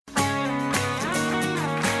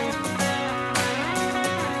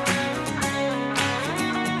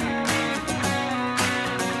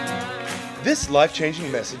This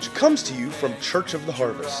life-changing message comes to you from Church of the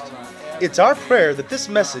Harvest. It's our prayer that this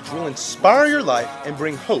message will inspire your life and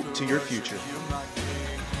bring hope to your future.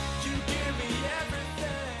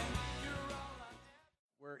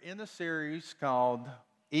 We're in a series called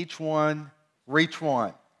Each One, Reach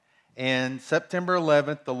One. And September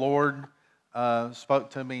 11th, the Lord spoke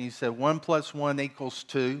to me. He said, 1 + 1 =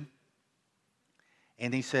 2.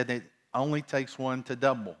 And he said it only takes one to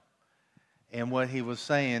double. And what he was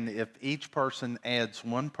saying, if each person adds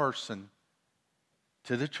one person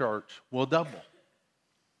to the church, we'll double.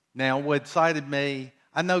 Now, what excited me,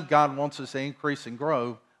 I know God wants us to increase and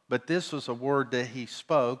grow, but this was a word that he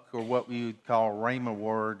spoke, or what we would call a rhema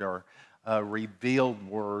word, or a revealed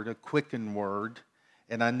word, a quickened word.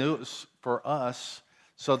 And I knew it was for us.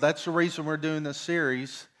 So that's the reason we're doing this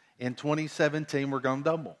series. In 2017, we're going to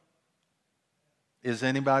double. Is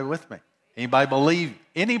anybody with me? Anybody believe?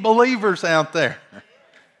 Any believers out there?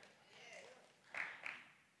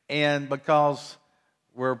 And because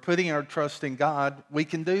we're putting our trust in God, we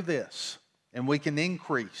can do this. And we can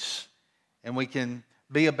increase. And we can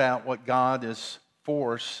be about what God is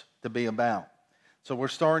for us to be about. So we're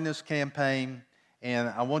starting this campaign. And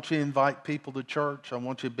I want you to invite people to church. I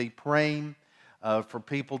want you to be praying for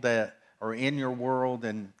people that are in your world.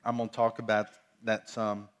 And I'm going to talk about that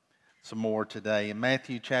some more today. In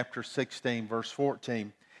Matthew chapter 16, verse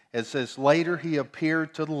 14, it says, later he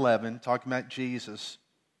appeared to the 11, talking about Jesus.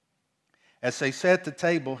 As they sat at the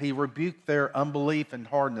table, he rebuked their unbelief and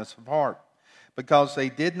hardness of heart, because they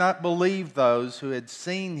did not believe those who had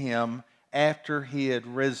seen him after he had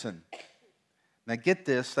risen. Now get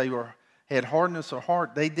this, they had hardness of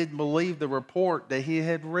heart. They didn't believe the report that he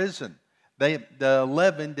had risen. The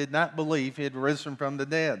 11 did not believe he had risen from the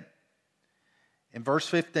dead. In verse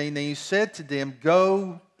 15, and he said to them,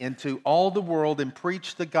 go into all the world and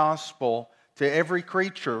preach the gospel to every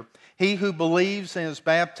creature. He who believes and is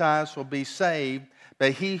baptized will be saved,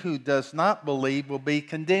 but he who does not believe will be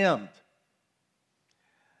condemned.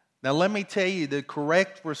 Now let me tell you the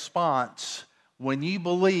correct response when you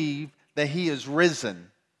believe that he is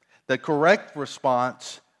risen. The correct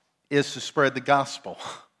response is to spread the gospel.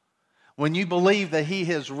 When you believe that he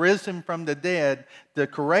has risen from the dead, the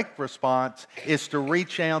correct response is to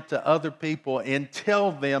reach out to other people and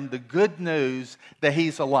tell them the good news that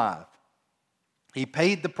he's alive. He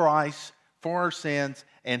paid the price for our sins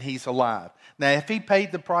and he's alive. Now, if he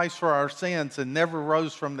paid the price for our sins and never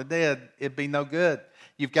rose from the dead, it'd be no good.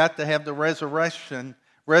 You've got to have the resurrection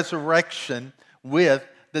with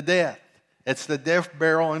the death. It's the death,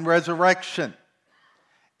 burial, and resurrection.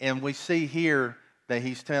 And we see here that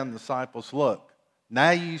he's telling the disciples, look,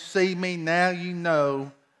 now you see me, now you know,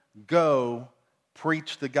 go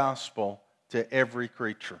preach the gospel to every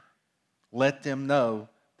creature. Let them know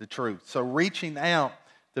the truth. So reaching out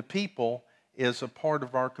to people is a part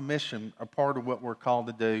of our commission, a part of what we're called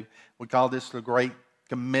to do. We call this the Great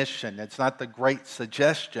Commission. It's not the Great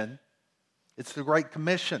Suggestion, it's the Great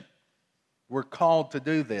Commission. We're called to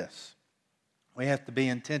do this. We have to be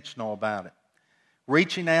intentional about it.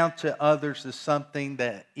 Reaching out to others is something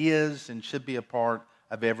that is and should be a part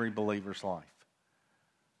of every believer's life.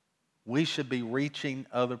 We should be reaching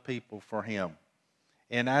other people for him.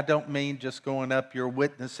 And I don't mean just going up, your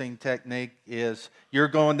witnessing technique is, you're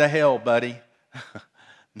going to hell, buddy.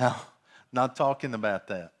 No, not talking about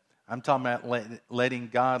that. I'm talking about letting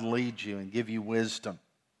God lead you and give you wisdom.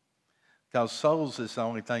 Because souls is the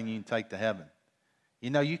only thing you can take to heaven.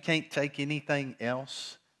 You know, you can't take anything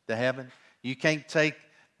else to heaven. You can't take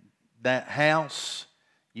that house.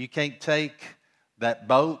 You can't take that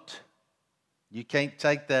boat. You can't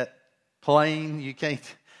take that plane. You can't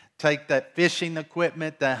take that fishing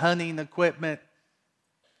equipment, that hunting equipment,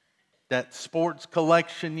 that sports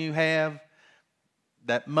collection you have,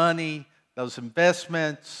 that money, those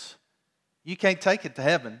investments. You can't take it to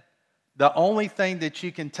heaven. The only thing that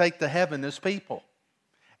you can take to heaven is people.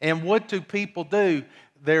 And what do people do?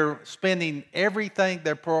 They're spending everything,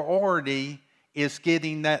 their priority is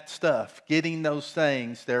getting that stuff, getting those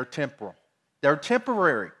things. They're temporal. They're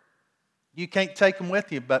temporary. You can't take them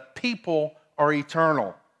with you, but people are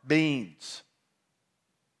eternal beings.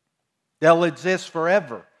 They'll exist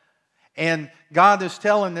forever. And God is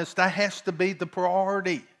telling us that has to be the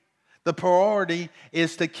priority. The priority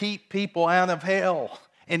is to keep people out of hell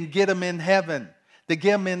and get them in heaven, to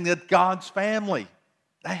get them in God's family.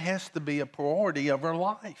 That has to be a priority of our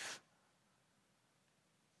life.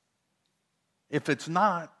 If it's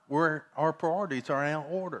not, our priorities are out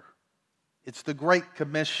of order. It's the Great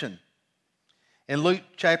Commission. In Luke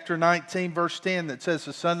chapter 19, verse 10, that says,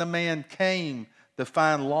 the Son of Man came to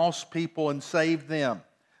find lost people and save them.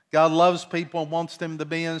 God loves people and wants them to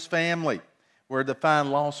be in his family. We're to find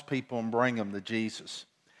lost people and bring them to Jesus.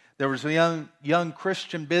 There was a young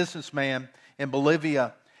Christian businessman in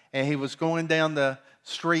Bolivia, and he was going down the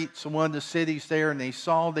streets of one of the cities there, and he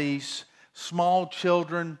saw these small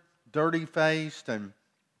children, dirty-faced, and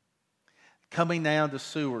coming down the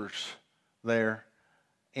sewers there,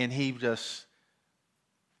 and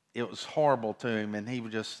it was horrible to him, and he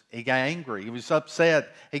got angry. He was upset.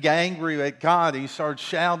 He got angry at God. He started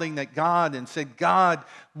shouting at God and said, God,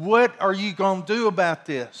 what are you going to do about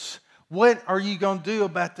this? What are you going to do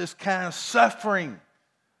about this kind of suffering?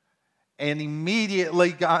 And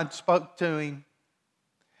immediately God spoke to him,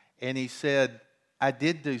 and he said, I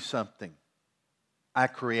did do something. I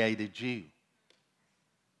created you.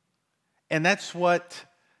 And that's what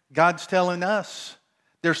God's telling us.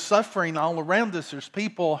 There's suffering all around us. There's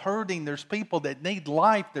people hurting. There's people that need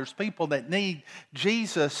life. There's people that need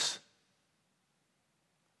Jesus.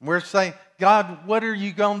 We're saying, God, what are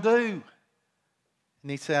you going to do?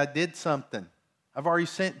 And he said, I did something. I've already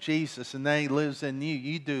sent Jesus, and now he lives in you.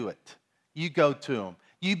 You do it. You go to him.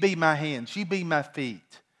 You be my hands. You be my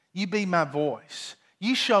feet. You be my voice.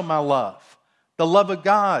 You show my love. The love of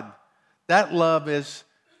God. That love is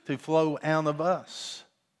to flow out of us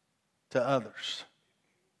to others.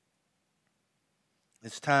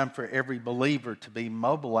 It's time for every believer to be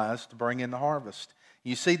mobilized to bring in the harvest.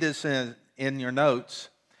 You see this in your notes.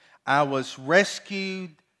 I was rescued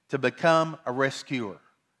to become a rescuer.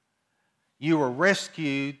 You were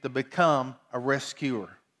rescued to become a rescuer.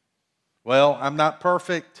 Well, I'm not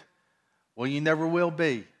perfect. Well, you never will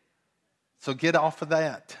be. So get off of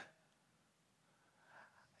that.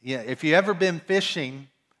 Yeah, if you ever been fishing,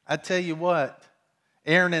 I tell you what,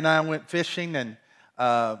 Aaron and I went fishing, and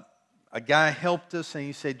a guy helped us, and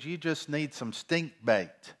he said, you just need some stink bait.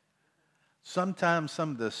 Sometimes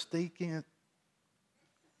some of the stinking,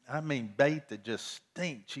 bait that just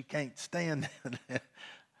stinks, you can't stand it,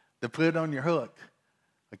 to put on your hook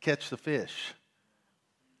or catch the fish.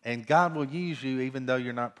 And God will use you even though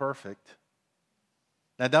you're not perfect.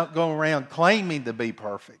 Now, don't go around claiming to be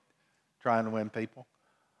perfect, trying to win people.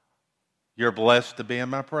 You're blessed to be in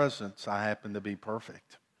my presence. I happen to be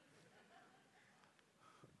perfect.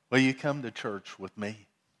 Will you come to church with me?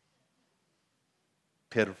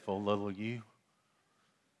 Pitiful little you.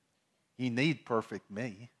 You need perfect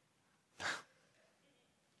me.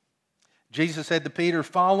 Jesus said to Peter,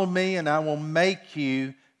 follow me and I will make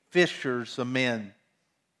you fishers of men.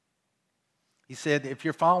 He said, if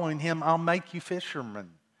you're following him, I'll make you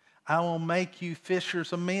fishermen. I will make you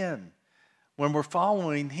fishers of men. When we're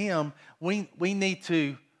following him, we need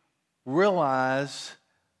to realize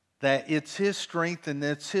that it's his strength and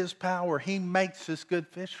it's his power. He makes us good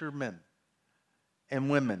fishermen and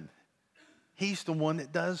women. He's the one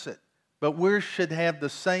that does it. But we should have the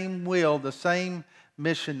same will, the same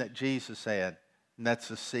mission that Jesus had, and that's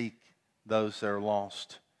to seek those that are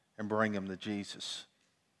lost and bring them to Jesus.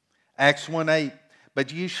 Acts 1:8,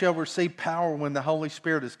 but you shall receive power when the Holy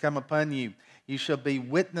Spirit has come upon you. You shall be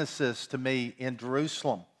witnesses to me in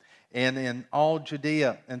Jerusalem and in all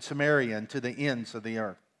Judea and Samaria and to the ends of the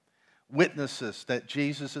earth. Witnesses that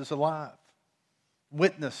Jesus is alive.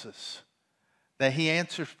 Witnesses that he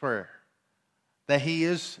answers prayer. That he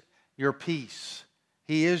is your peace.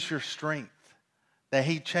 He is your strength. That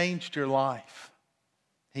he changed your life.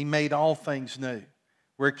 He made all things new.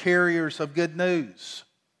 We're carriers of good news.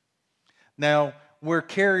 Now, we're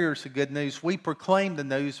carriers of good news. We proclaim the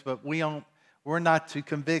news, but we're not to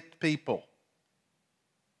convict people.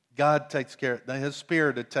 God takes care of that. His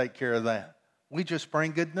Spirit will take care of that. We just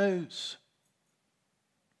bring good news.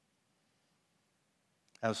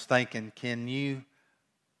 I was thinking, can you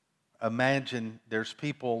imagine there's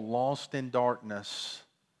people lost in darkness?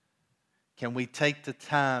 Can we take the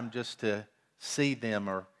time just to see them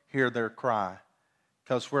or hear their cry?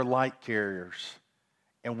 Because we're light carriers.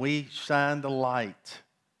 And we shine the light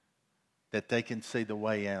that they can see the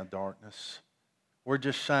way out of darkness. We're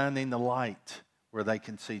just shining the light where they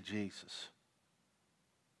can see Jesus.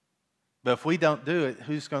 But if we don't do it,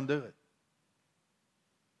 who's going to do it?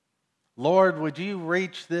 Lord, would you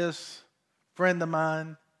reach this friend of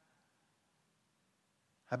mine?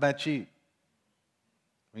 How about you?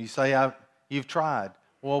 When you say, you've tried,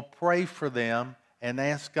 well, pray for them and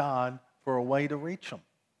ask God for a way to reach them.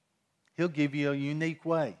 He'll give you a unique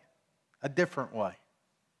way, a different way,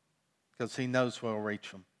 because he knows we'll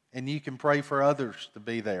reach them. And you can pray for others to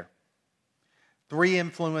be there. 3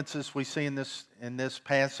 influences we see in this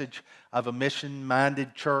passage of a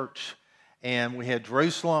mission-minded church. And we had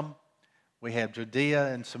Jerusalem, we have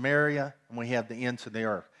Judea and Samaria, and we have the ends of the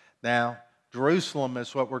earth. Now, Jerusalem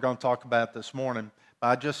is what we're going to talk about this morning. But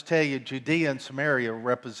I just tell you, Judea and Samaria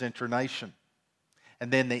represent your nation.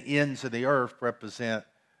 And then the ends of the earth represent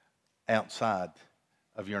outside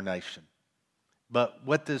of your nation. But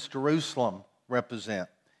what does Jerusalem represent?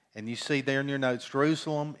 And you see there in your notes,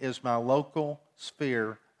 Jerusalem is my local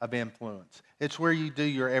sphere of influence. It's where you do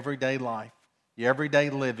your everyday life, your everyday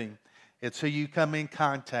living. It's who you come in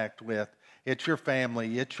contact with. It's your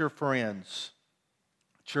family. It's your friends.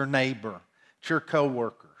 It's your neighbor. It's your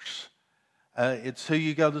coworkers. It's who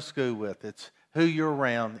you go to school with. It's who you're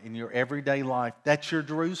around in your everyday life. That's your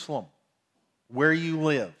Jerusalem, where you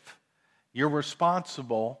live. You're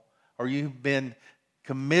responsible, or you've been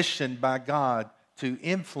commissioned by God to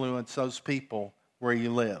influence those people where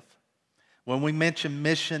you live. When we mention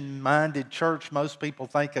mission-minded church, most people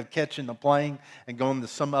think of catching a plane and going to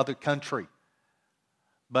some other country.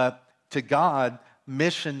 But to God,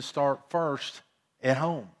 missions start first at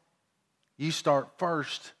home. You start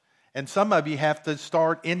first, and some of you have to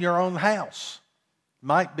start in your own house.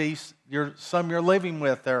 Might be some you're living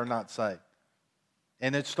with that are not saved.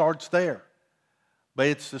 And it starts there. But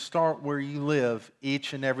it's to start where you live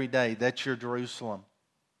each and every day. That's your Jerusalem.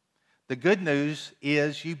 The good news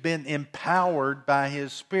is you've been empowered by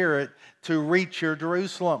His Spirit to reach your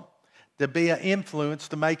Jerusalem, to be an influence,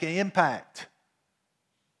 to make an impact.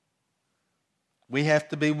 We have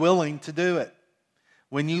to be willing to do it.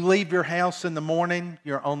 When you leave your house in the morning,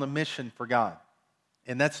 you're on a mission for God.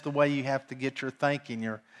 And that's the way you have to get your thinking,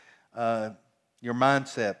 your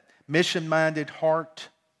mindset. Mission-minded heart.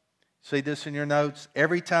 See this in your notes?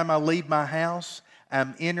 Every time I leave my house,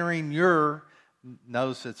 I'm entering your,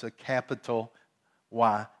 notice it's a capital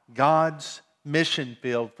Y, God's mission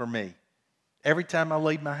field for me. Every time I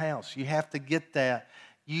leave my house, you have to get that.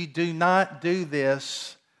 You do not do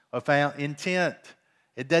this without intent.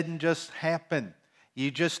 It doesn't just happen. You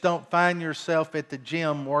just don't find yourself at the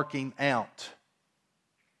gym working out.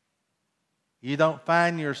 You don't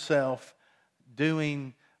find yourself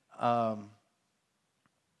doing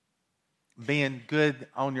being good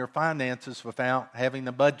on your finances without having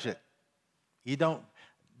a budget. You don't,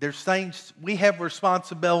 there's things, we have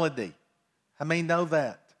responsibility. How many know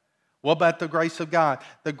that? What about the grace of God?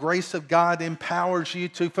 The grace of God empowers you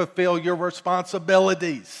to fulfill your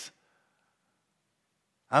responsibilities.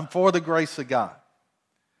 I'm for the grace of God.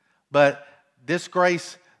 But this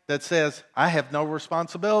grace that says, I have no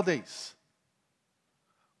responsibilities.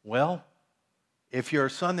 Well, if you're a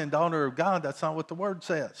son and daughter of God, that's not what the Word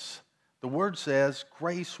says. The Word says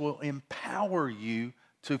grace will empower you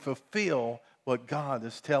to fulfill what God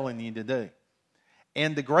is telling you to do.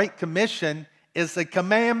 And the Great Commission is a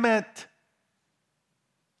commandment.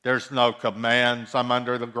 There's no commands. I'm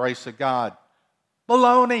under the grace of God.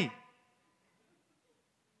 Baloney.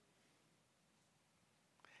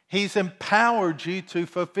 He's empowered you to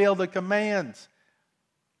fulfill the commands.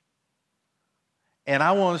 And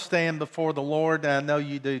I want to stand before the Lord, and I know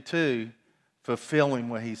you do too, fulfilling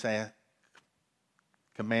what He's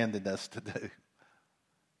commanded us to do.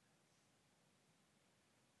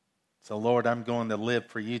 So, Lord, I'm going to live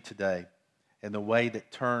for you today in the way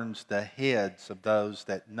that turns the heads of those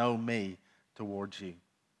that know me towards you.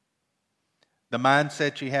 The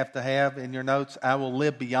mindset you have to have in your notes, I will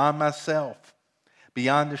live beyond myself,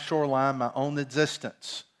 beyond the shoreline, my own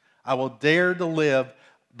existence. I will dare to live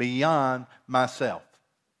beyond myself,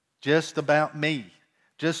 just about me,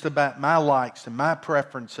 just about my likes and my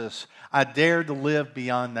preferences. I dare to live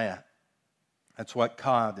beyond that. That's what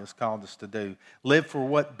God has called us to do. Live for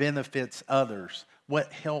what benefits others,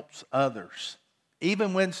 what helps others,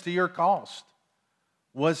 even when it's to your cost.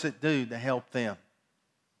 What does it do to help them?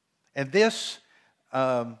 And this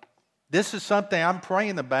is something I'm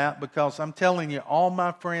praying about, because I'm telling you, all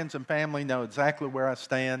my friends and family know exactly where I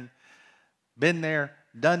stand. Been there,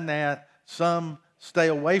 done that. Some stay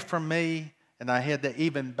away from me, and I had to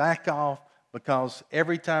even back off, because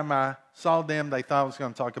every time I saw them, they thought I was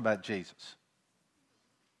going to talk about Jesus.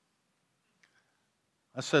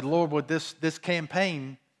 I said, Lord, with this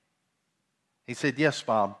campaign, He said, yes,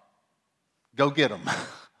 Bob, go get them.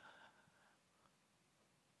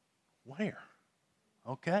 Where?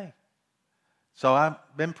 Okay. So I've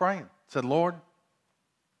been praying. Said, Lord,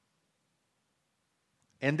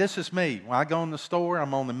 and this is me. When I go in the store,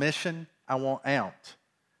 I'm on the mission. I want out.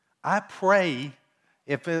 I pray,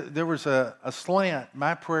 if there was a slant,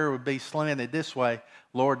 my prayer would be slanted this way.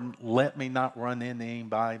 Lord, let me not run into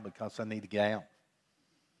anybody, because I need to get out.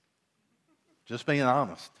 Just being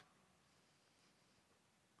honest.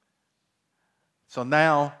 So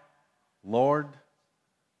now, Lord,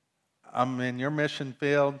 I'm in your mission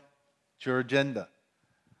field. It's your agenda.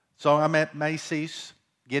 So I'm at Macy's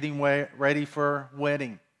getting ready for a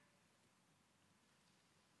wedding.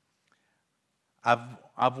 I've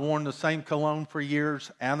I've worn the same cologne for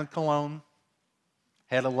years, Anna Cologne.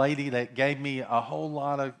 Had a lady that gave me a whole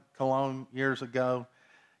lot of cologne years ago.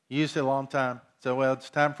 Used it a long time. So, well, it's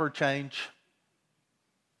time for a change.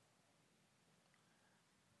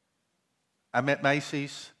 I'm at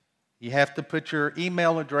Macy's. You have to put your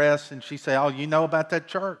email address. And she said, oh, you know about that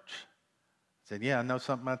church? I said, yeah, I know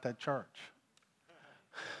something about that church.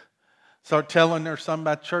 Start telling her something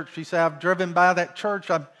about church. She said, I've driven by that church,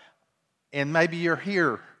 and maybe you're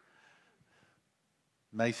here.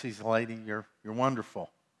 Macy's lady, you're wonderful.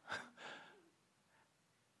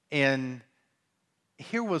 And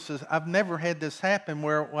here was this, I've never had this happen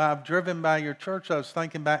where while I've driven by your church, I was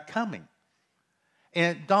thinking about coming.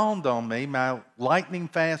 And it dawned on me, my lightning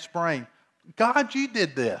fast brain, God, you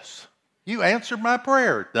did this. You answered my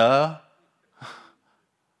prayer, duh.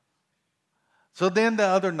 So then the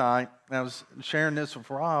other night, I was sharing this with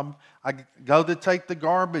Rob, I go to take the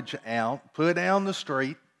garbage out, put it out on the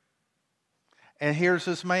street, and here's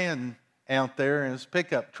this man out there in his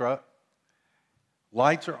pickup truck.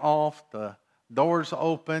 Lights are off, the door's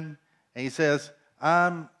open, and he says,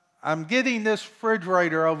 I'm getting this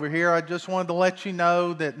refrigerator over here. I just wanted to let you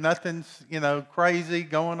know that nothing's, crazy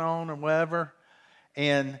going on or whatever.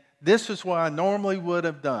 And this is what I normally would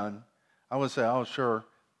have done. I would say, oh, sure,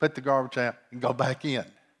 put the garbage out and go back in.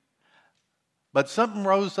 But something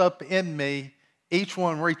rose up in me, each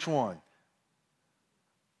one reach one.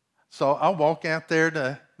 So I walk out there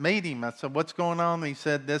to meet him. I said, what's going on? He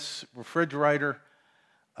said, this refrigerator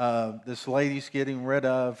this lady's getting rid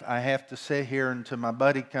of. I have to sit here until my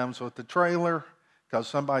buddy comes with the trailer because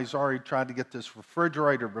somebody's already tried to get this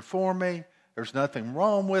refrigerator before me. There's nothing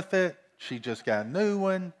wrong with it. She just got a new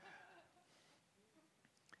one.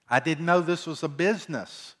 I didn't know this was a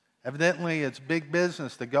business. Evidently, it's big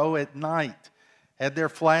business to go at night. Had their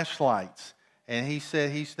flashlights. And he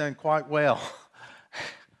said he's done quite well.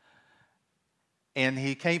 And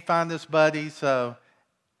he can't find his buddy,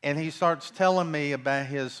 and he starts telling me about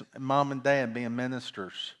his mom and dad being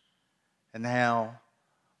ministers and how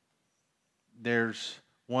there's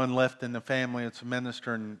one left in the family that's a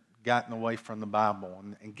minister and gotten away from the Bible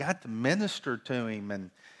and got to minister to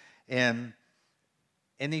him. And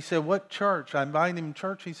he said, what church? I invited him to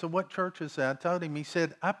church. He said, what church is that? I told him. He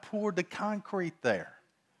said, I poured the concrete there.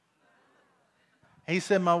 He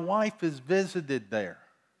said, my wife has visited there.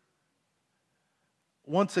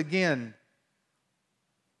 Once again,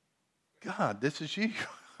 God, this is you.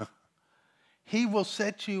 He will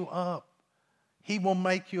set you up. He will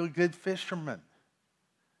make you a good fisherman.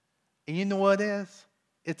 And you know what it is?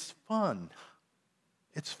 It's fun.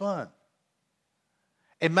 It's fun.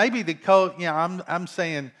 And maybe the code, I'm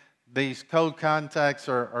saying these code contacts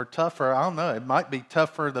are tougher. I don't know. It might be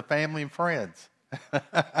tough for the family and friends.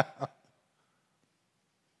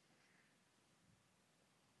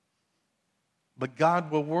 But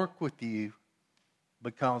God will work with you.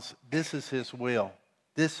 Because this is His will.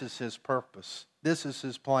 This is His purpose. This is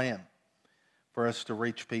His plan for us to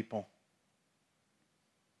reach people.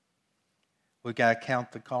 We've got to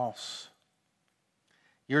count the costs.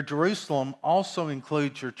 Your Jerusalem also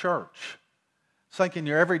includes your church. It's like in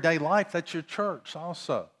your everyday life, that's your church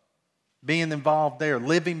also. Being involved there,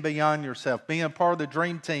 living beyond yourself, being a part of the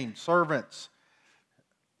dream team, servants,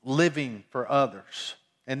 living for others.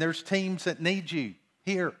 And there's teams that need you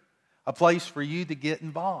here. A place for you to get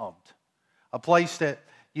involved. A place that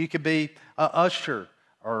you could be an usher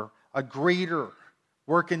or a greeter,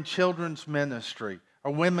 work in children's ministry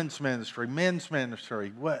or women's ministry, men's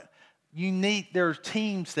ministry. There are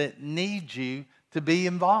teams that need you to be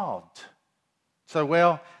involved.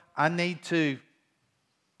 So, I need to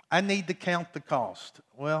count the cost.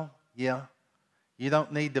 Well, yeah, you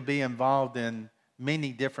don't need to be involved in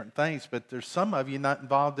many different things, but there's some of you not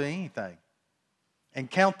involved in anything. And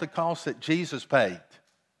count the cost that Jesus paid.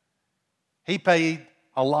 He paid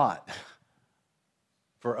a lot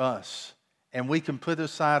for us. And we can put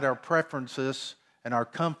aside our preferences and our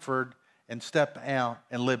comfort and step out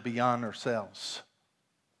and live beyond ourselves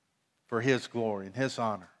for His glory and His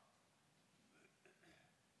honor.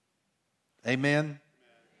 Amen?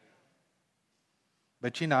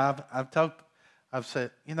 But I've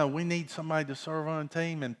said, we need somebody to serve on a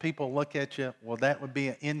team, and people look at you, well, that would be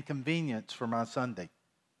an inconvenience for my Sunday.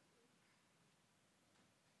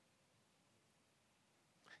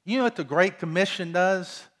 You know what the Great Commission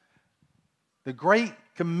does? The Great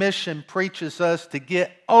Commission preaches us to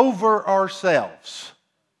get over ourselves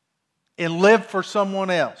and live for someone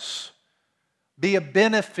else. Be a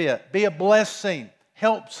benefit, be a blessing,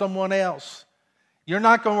 help someone else. You're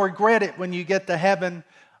not going to regret it when you get to heaven.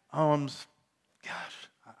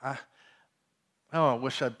 I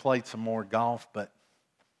wish I'd played some more golf, but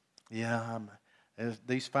Yeah,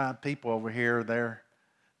 these 5 people over here,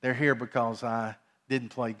 they're here because I didn't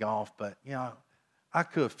play golf, but, I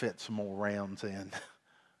could fit some more rounds in.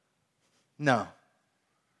 No,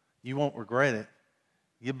 you won't regret it.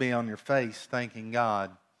 You'll be on your face thanking God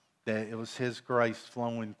that it was His grace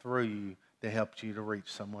flowing through you that helped you to reach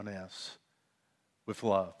someone else with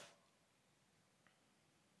love.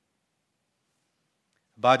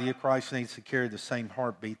 The body of Christ needs to carry the same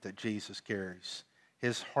heartbeat that Jesus carries.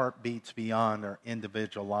 His heart beats beyond our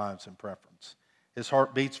individual lives and preference. His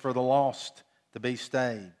heart beats for the lost to be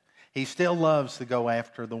saved. He still loves to go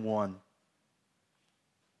after the one.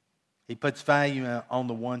 He puts value on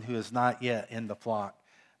the one who is not yet in the flock.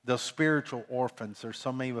 Those spiritual orphans, there's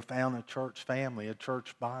so many without a church family, a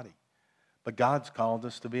church body. But God's called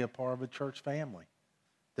us to be a part of a church family,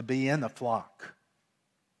 to be in the flock.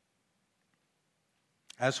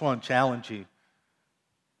 I just want to challenge you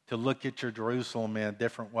to look at your Jerusalem in a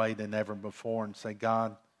different way than ever before and say,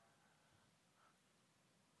 God,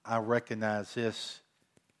 I recognize this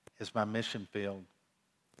as my mission field.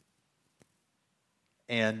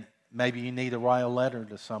 And maybe you need to write a letter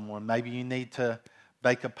to someone. Maybe you need to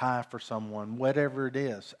bake a pie for someone. Whatever it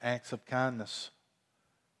is, acts of kindness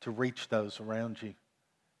to reach those around you.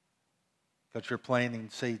 Because you're planting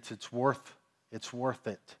seeds. It's worth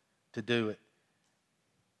it to do it.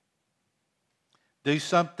 Do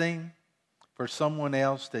something for someone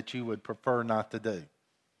else that you would prefer not to do.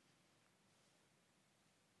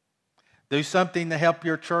 Do something to help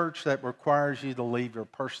your church that requires you to leave your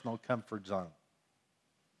personal comfort zone.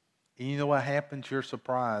 And you know what happens? You're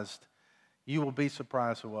surprised. You will be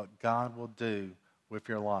surprised at what God will do with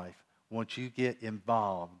your life once you get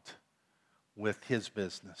involved with His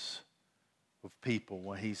business, with people,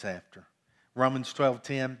 what He's after. Romans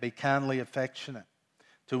 12:10, be kindly affectionate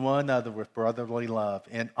to one another with brotherly love,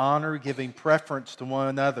 in honor, giving preference to one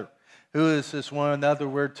another. Who is this one another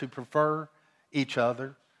we're to prefer? Each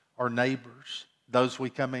other, our neighbors, those we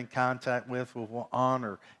come in contact with, we will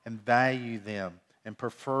honor and value them and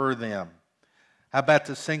prefer them. How about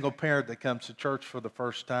the single parent that comes to church for the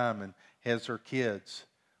first time and has her kids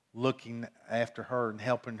looking after her and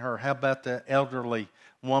helping her? How about the elderly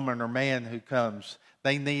woman or man who comes?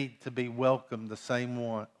 They need to be welcomed the same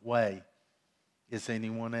way as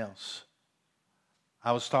anyone else.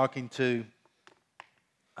 I was talking to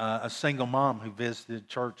a single mom who visited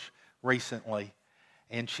church recently,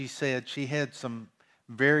 and she said she had some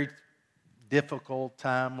very difficult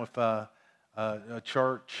time with a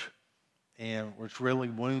church and was really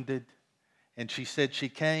wounded. And she said she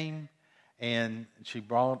came and she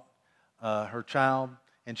brought her child,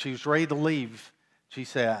 and she was ready to leave. She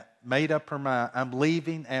said, I made up her mind, I'm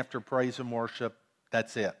leaving after praise and worship,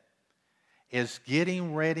 that's it. Is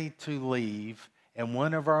getting ready to leave, and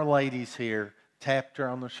one of our ladies here tapped her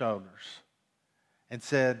on the shoulders and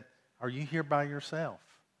said, are you here by yourself?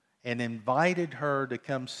 And invited her to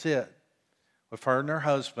come sit with her and her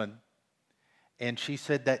husband. And she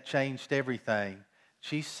said that changed everything.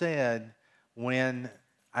 She said, when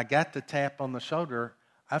I got the tap on the shoulder,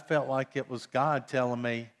 I felt like it was God telling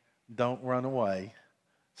me, don't run away,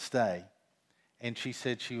 stay. And she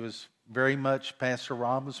said she was very much, Pastor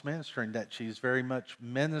Rob was ministering, that she's very much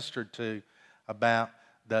ministered to about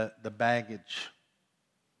the baggage.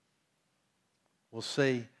 Well,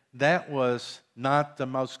 see, that was not the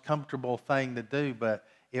most comfortable thing to do, but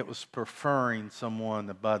it was preferring someone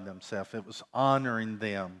above themselves. It was honoring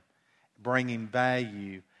them, bringing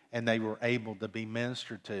value, and they were able to be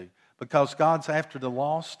ministered to. Because God's after the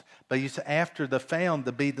lost, but He's after the found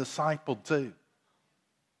to be discipled too.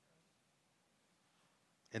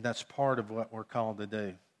 And that's part of what we're called to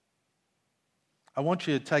do. I want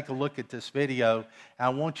you to take a look at this video. I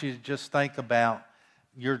want you to just think about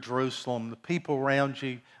your Jerusalem, the people around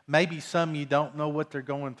you. Maybe some you don't know what they're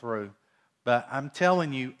going through. But I'm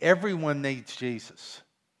telling you, everyone needs Jesus.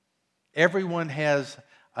 Everyone has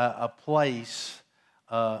a place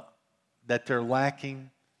that they're lacking,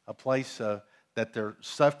 a place that they're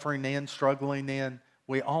suffering in, struggling in.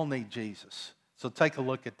 We all need Jesus. So take a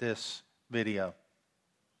look at this video.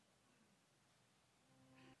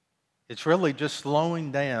 It's really just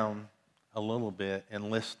slowing down a little bit and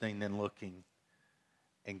listening and looking.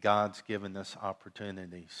 And God's given us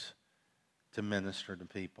opportunities to minister to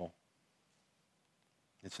people.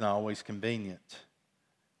 It's not always convenient,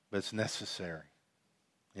 but it's necessary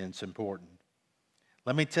and it's important.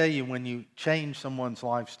 Let me tell you, when you change someone's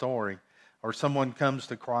life story or someone comes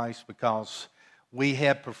to Christ because we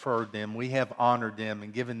have preferred them, we have honored them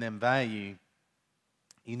and given them value,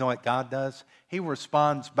 you know what God does? He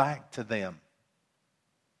responds back to them.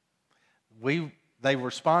 We they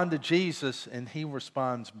respond to Jesus, and he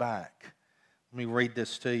responds back. Let me read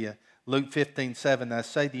this to you. Luke 15:7, I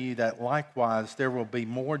say to you that likewise there will be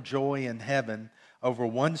more joy in heaven over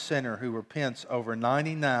one sinner who repents over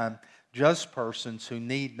 99 just persons who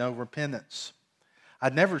need no repentance.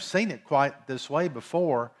 I'd never seen it quite this way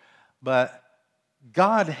before, but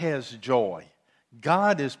God has joy.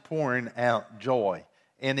 God is pouring out joy,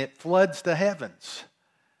 and it floods the heavens.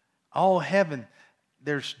 All heaven,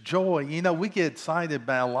 there's joy. You know, we get excited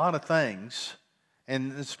about a lot of things,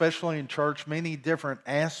 and especially in church, many different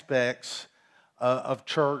aspects of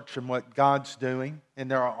church and what God's doing,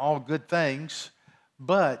 and they're all good things.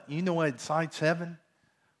 But you know what excites heaven?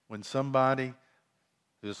 When somebody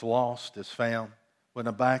who's lost is found, when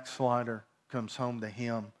a backslider comes home to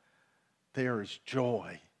him, there is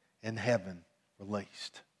joy in heaven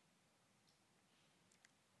released.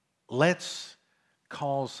 Let's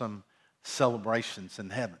cause some celebrations in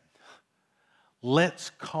heaven. Let's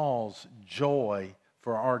cause joy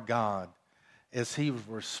for our God as he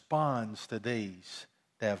responds to these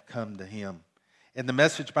that have come to him. In the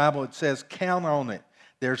Message Bible, it says, count on it.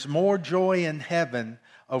 There's more joy in heaven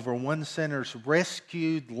over one sinner's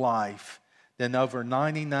rescued life than over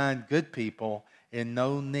 99 good people in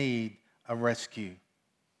no need of rescue.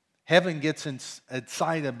 Heaven gets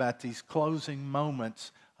excited about these closing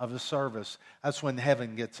moments of the service. That's when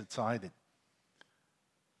heaven gets excited.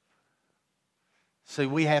 See,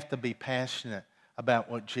 we have to be passionate about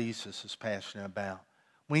what Jesus is passionate about.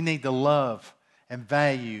 We need to love and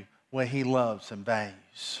value what he loves and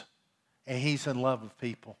values. And he's in love with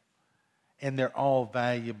people. And they're all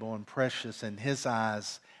valuable and precious in his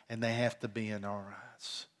eyes, and they have to be in our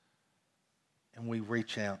eyes. And we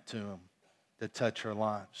reach out to them to touch our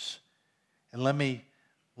lives. And let me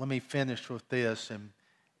finish with this. And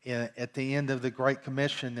at the end of the Great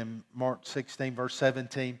Commission in Mark 16, verse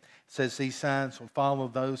 17, it says, these signs will follow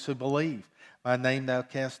those who believe. By name thou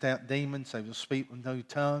cast out demons. They will speak with new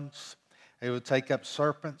tongues. They will take up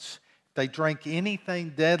serpents. If they drink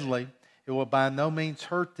anything deadly, it will by no means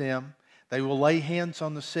hurt them. They will lay hands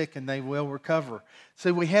on the sick and they will recover.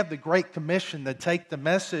 See, we have the Great Commission to take the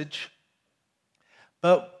message,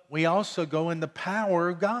 but we also go in the power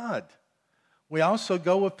of God. We also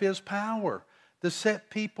go with his power to set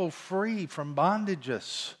people free from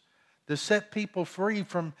bondages, to set people free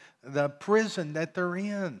from the prison that they're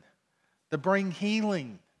in, to bring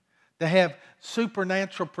healing, to have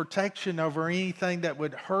supernatural protection over anything that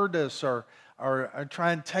would hurt us or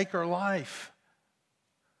try and take our life.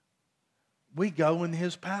 We go in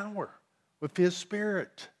his power with his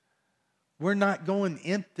Spirit. We're not going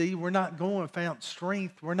empty. We're not going without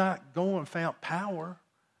strength. We're not going without power.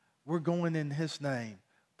 We're going in his name,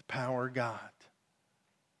 the power of God.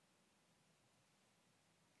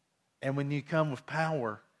 And when you come with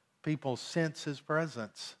power, people sense his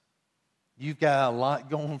presence. You've got a lot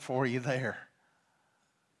going for you there.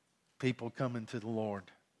 People coming to the Lord.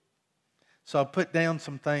 So I put down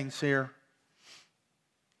some things here.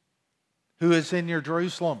 Who is in your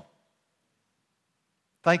Jerusalem?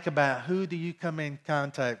 Think about, who do you come in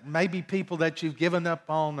contact? Maybe people that you've given up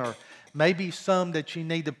on, or maybe some that you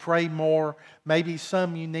need to pray more. Maybe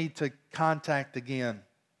some you need to contact again.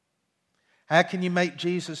 How can you make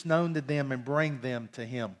Jesus known to them and bring them to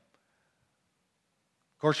him?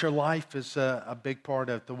 Of course, your life is a big part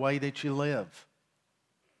of it, the way that you live,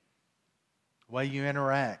 the way you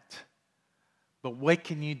interact. But what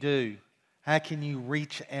can you do? How can you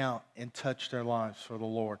reach out and touch their lives for the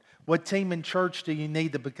Lord? What team in church do you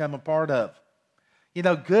need to become a part of? You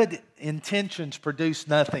know, good intentions produce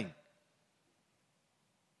nothing.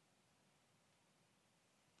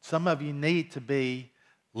 Some of you need to be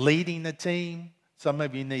leading a team. Some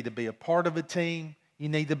of you need to be a part of a team. You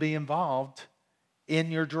need to be involved in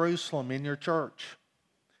your Jerusalem, in your church.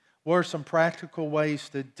 What are some practical ways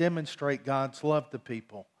to demonstrate God's love to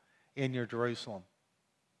people in your Jerusalem?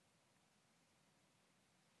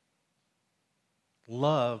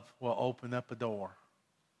 Love will open up a door.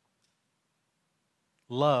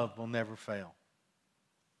 Love will never fail.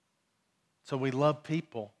 So we love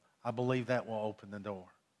people. I believe that will open the door.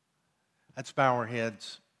 Let's bow our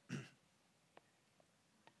heads.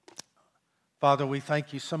 Father, we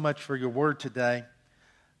thank you so much for your word today.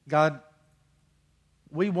 God,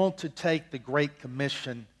 we want to take the Great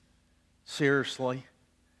Commission seriously.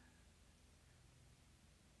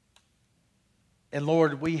 And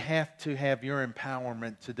Lord, we have to have your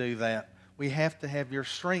empowerment to do that. We have to have your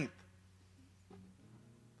strength.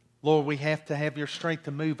 Lord, we have to have your strength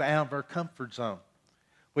to move out of our comfort zone.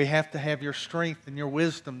 We have to have your strength and your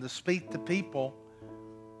wisdom to speak to people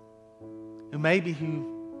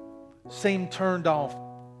who seem turned off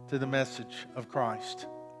to the message of Christ.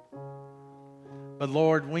 But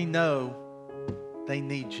Lord, we know they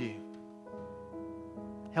need you.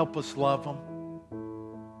 Help us love them.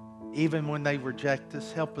 Even when they reject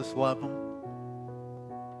us, help us love them.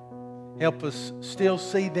 Help us still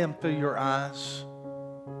see them through your eyes.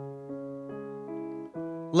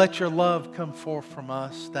 Let your love come forth from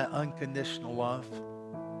us, that unconditional love.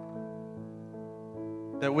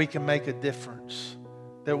 That we can make a difference.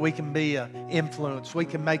 That we can be an influence. We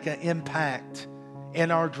can make an impact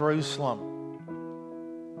in our Jerusalem.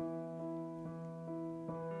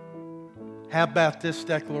 How about this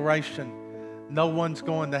declaration? No one's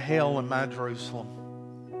going to hell in my Jerusalem.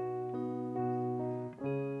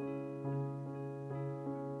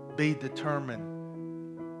 Be determined.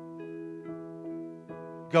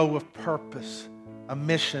 Go with purpose, a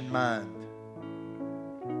mission mind.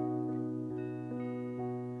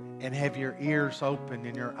 And have your ears open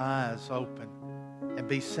and your eyes open. And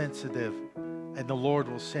be sensitive. And the Lord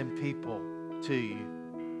will send people to you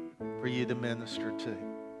for you to minister to.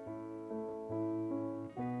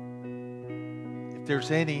 If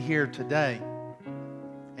there's any here today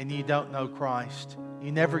and you don't know Christ,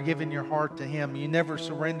 you never given your heart to Him, you never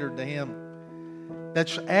surrendered to Him,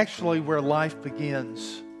 that's actually where life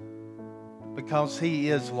begins, because He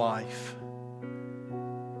is life.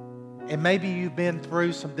 And maybe you've been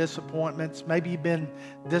through some disappointments, maybe you've been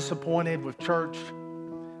disappointed with church,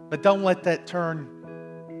 but don't let that turn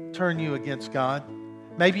you against God.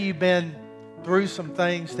 Maybe you've been through some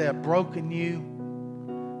things that have broken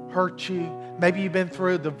you, hurt you. Maybe you've been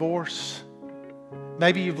through a divorce.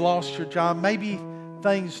 Maybe you've lost your job. Maybe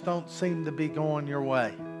things don't seem to be going your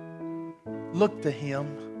way. Look to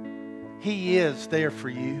Him. He is there for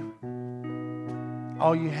you.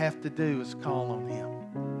 All you have to do is call on Him.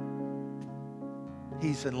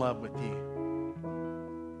 He's in love with you.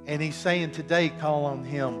 And He's saying today, call on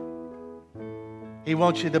Him. He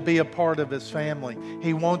wants you to be a part of His family.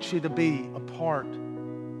 He wants you to be a part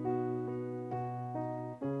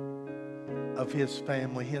of His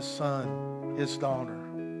family, His son, His daughter.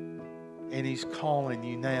 And He's calling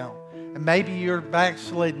you now. And maybe you're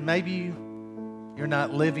backslidden. Maybe you're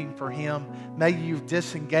not living for Him. Maybe you've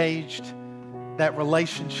disengaged that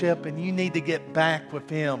relationship and you need to get back with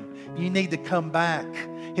Him. You need to come back.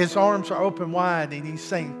 His arms are open wide and He's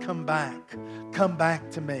saying, come back. Come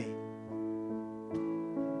back to me.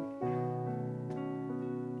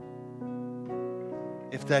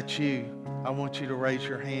 If that's you, I want you to raise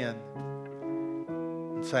your hand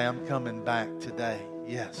and say, I'm coming back today.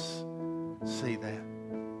 Yes, see that.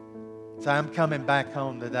 Say, I'm coming back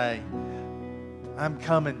home today. I'm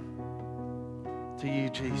coming to you,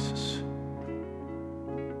 Jesus.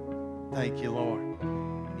 Thank you, Lord.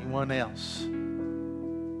 Anyone else?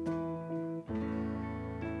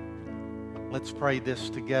 Let's pray this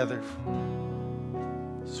together.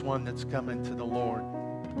 This one that's coming to the Lord.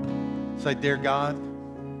 Say, dear God,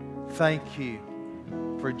 thank you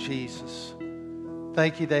for Jesus.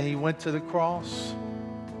 Thank you that He went to the cross.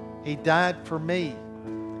 He died for me.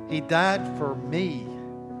 He died for me.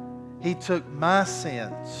 He took my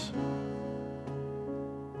sins.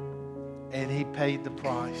 And He paid the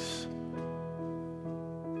price.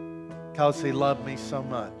 Because He loved me so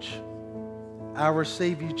much. I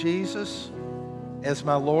receive you, Jesus, as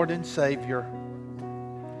my Lord and Savior.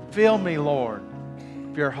 Fill me, Lord,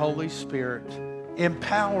 with your Holy Spirit.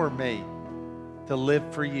 Empower me to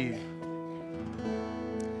live for you.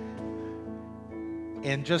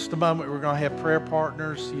 In just a moment, we're going to have prayer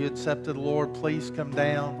partners. You accepted the Lord, please come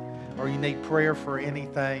down. Or you need prayer for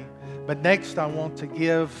anything. But next, I want to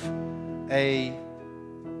give a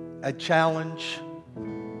challenge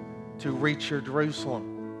to reach your Jerusalem.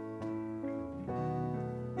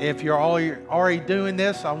 If you're already doing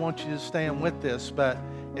this, I want you to stand with this. But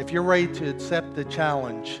if you're ready to accept the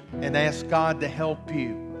challenge and ask God to help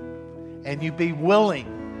you, and you be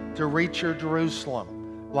willing to reach your Jerusalem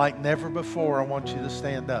like never before, I want you to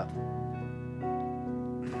stand up.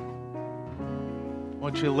 I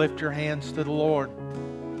want you to lift your hands to the Lord.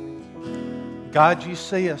 God, you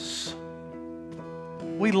see us.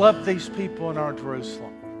 We love these people in our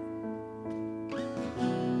Jerusalem.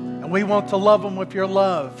 And we want to love them with your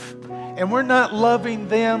love. And we're not loving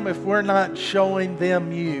them if we're not showing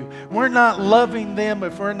them you. We're not loving them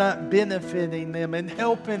if we're not benefiting them and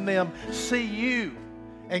helping them see you.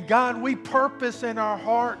 And God, we purpose in our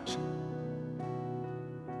heart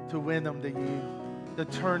to win them to you, to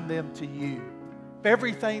turn them to you.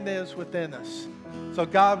 Everything that is within us. So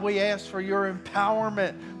God, we ask for your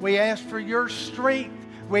empowerment. We ask for your strength.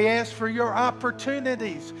 We ask for your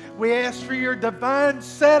opportunities. We ask for your divine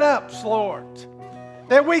setups, Lord,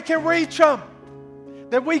 that we can reach them,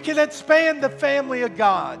 that we can expand the family of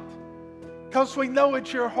God, because we know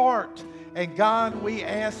it's your heart. And God, we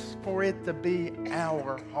ask for it to be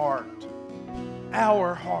our heart.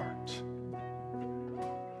 Our heart.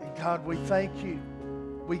 And God, we thank you.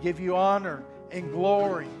 We give you honor and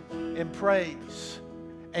glory and praise.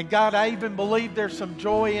 And God, I even believe there's some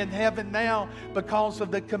joy in heaven now because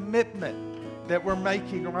of the commitment that we're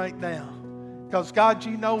making right now. Because God,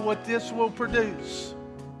 you know what this will produce.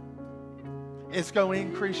 It's going to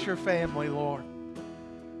increase your family, Lord.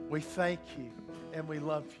 We thank you and we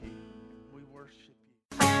love you. We worship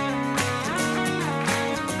you.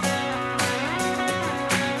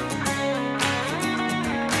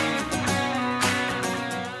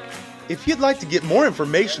 If you'd like to get more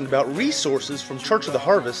information about resources from Church of the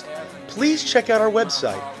Harvest, please check out our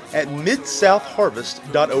website at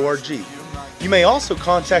midsouthharvest.org. You may also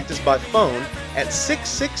contact us by phone at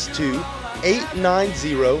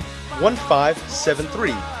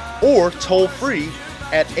 662-890-1573 or toll free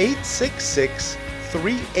at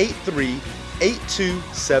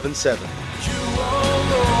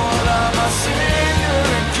 866-383-8277.